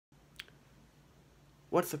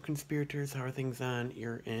What's up, conspirators? How are things on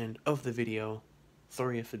your end of the video?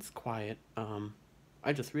 Sorry if it's quiet.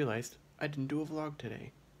 I just realized I didn't do a vlog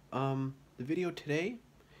today. The video today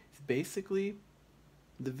is basically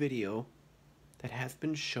the video that has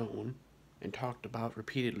been shown and talked about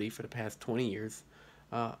repeatedly for the past 20 years.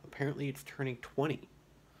 Apparently it's turning 20.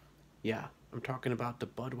 Yeah, I'm talking about the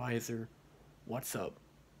Budweiser "What's Up"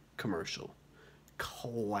 commercial.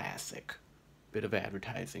 Classic bit of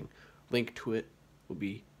advertising. Link to it will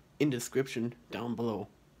be in description down below.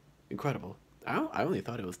 Incredible. I only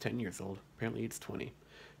thought it was 10 years old. Apparently it's 20.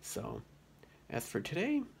 So, as for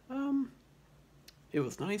today, it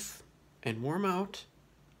was nice and warm out.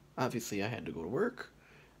 Obviously I had to go to work,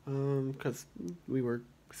 because we work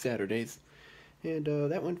Saturdays, and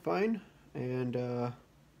that went fine, and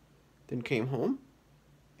then came home,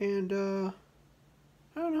 and I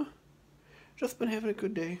don't know, just been having a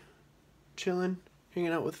good day, chilling,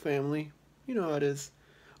 hanging out with family. You know how it is.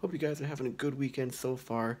 Hope you guys are having a good weekend so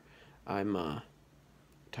far. I'm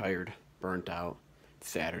tired, burnt out. It's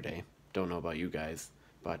Saturday. Don't know about you guys,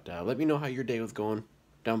 but let me know how your day was going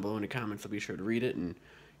down below in the comments. I'll be sure to read it and,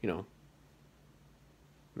 you know,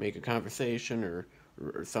 make a conversation or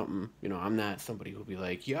something. You know, I'm not somebody who'll be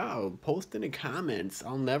like, yeah, post in the comments.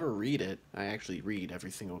 I'll never read it. I actually read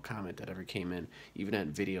every single comment that ever came in. Even that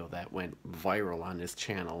video that went viral on this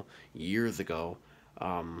channel years ago,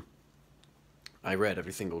 I read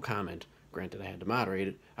every single comment. Granted, I had to moderate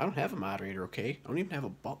it. I don't have a moderator, okay? I don't even have a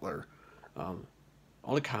butler.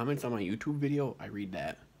 All the comments on my YouTube video, I read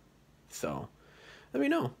that. So, let me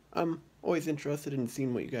know. I'm always interested in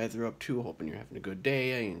seeing what you guys are up to. Hoping you're having a good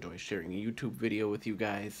day. I enjoy sharing a YouTube video with you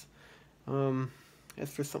guys. As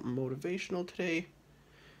for something motivational today,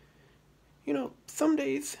 you know, some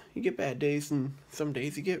days you get bad days and some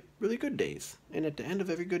days you get really good days. And at the end of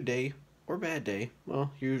every good day, or bad day, well,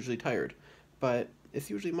 you're usually tired. But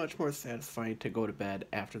it's usually much more satisfying to go to bed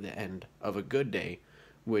after the end of a good day,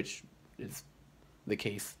 which is the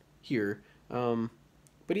case here.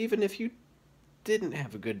 But even if you didn't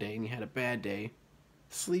have a good day and you had a bad day,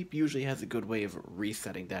 sleep usually has a good way of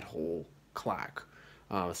resetting that whole clock.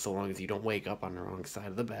 So long as you don't wake up on the wrong side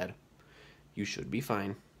of the bed, you should be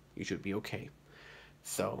fine. You should be okay.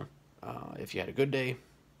 So, if you had a good day,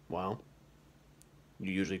 well,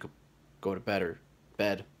 you usually go to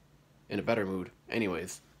bed in a better mood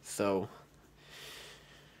anyways. So,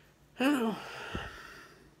 I don't know.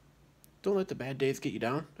 Don't let the bad days get you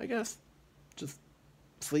down, I guess. Just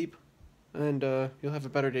sleep, and you'll have a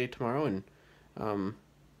better day tomorrow, and I don't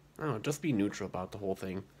know, just be neutral about the whole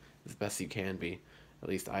thing as best you can be. At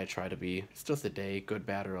least I try to be. It's just a day, good,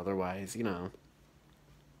 bad, or otherwise, you know.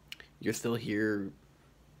 You're still here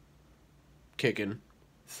kicking,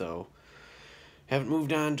 so haven't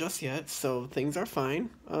moved on just yet, so things are fine.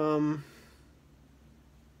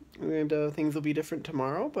 And things will be different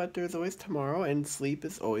tomorrow, but there's always tomorrow, and sleep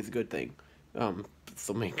is always a good thing.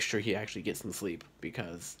 So make sure you actually get some sleep,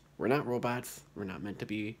 because we're not robots. We're not meant to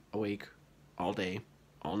be awake all day,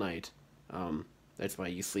 all night. That's why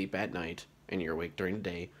you sleep at night, and you're awake during the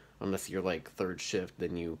day. Unless you're like third shift,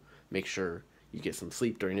 then you make sure you get some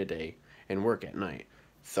sleep during the day and work at night.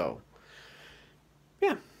 So,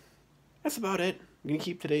 yeah, that's about it. I'm going to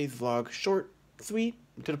keep today's vlog short, sweet,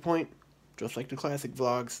 to the point, just like the classic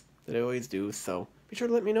vlogs that I always do. So, be sure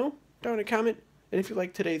to let me know down in a comment. And if you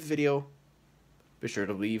like today's video, be sure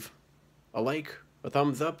to leave a like, a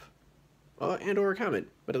thumbs up, and or a comment,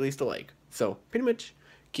 but at least a like. So, pretty much,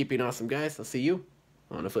 keep being awesome, guys. I'll see you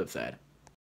on the flip side.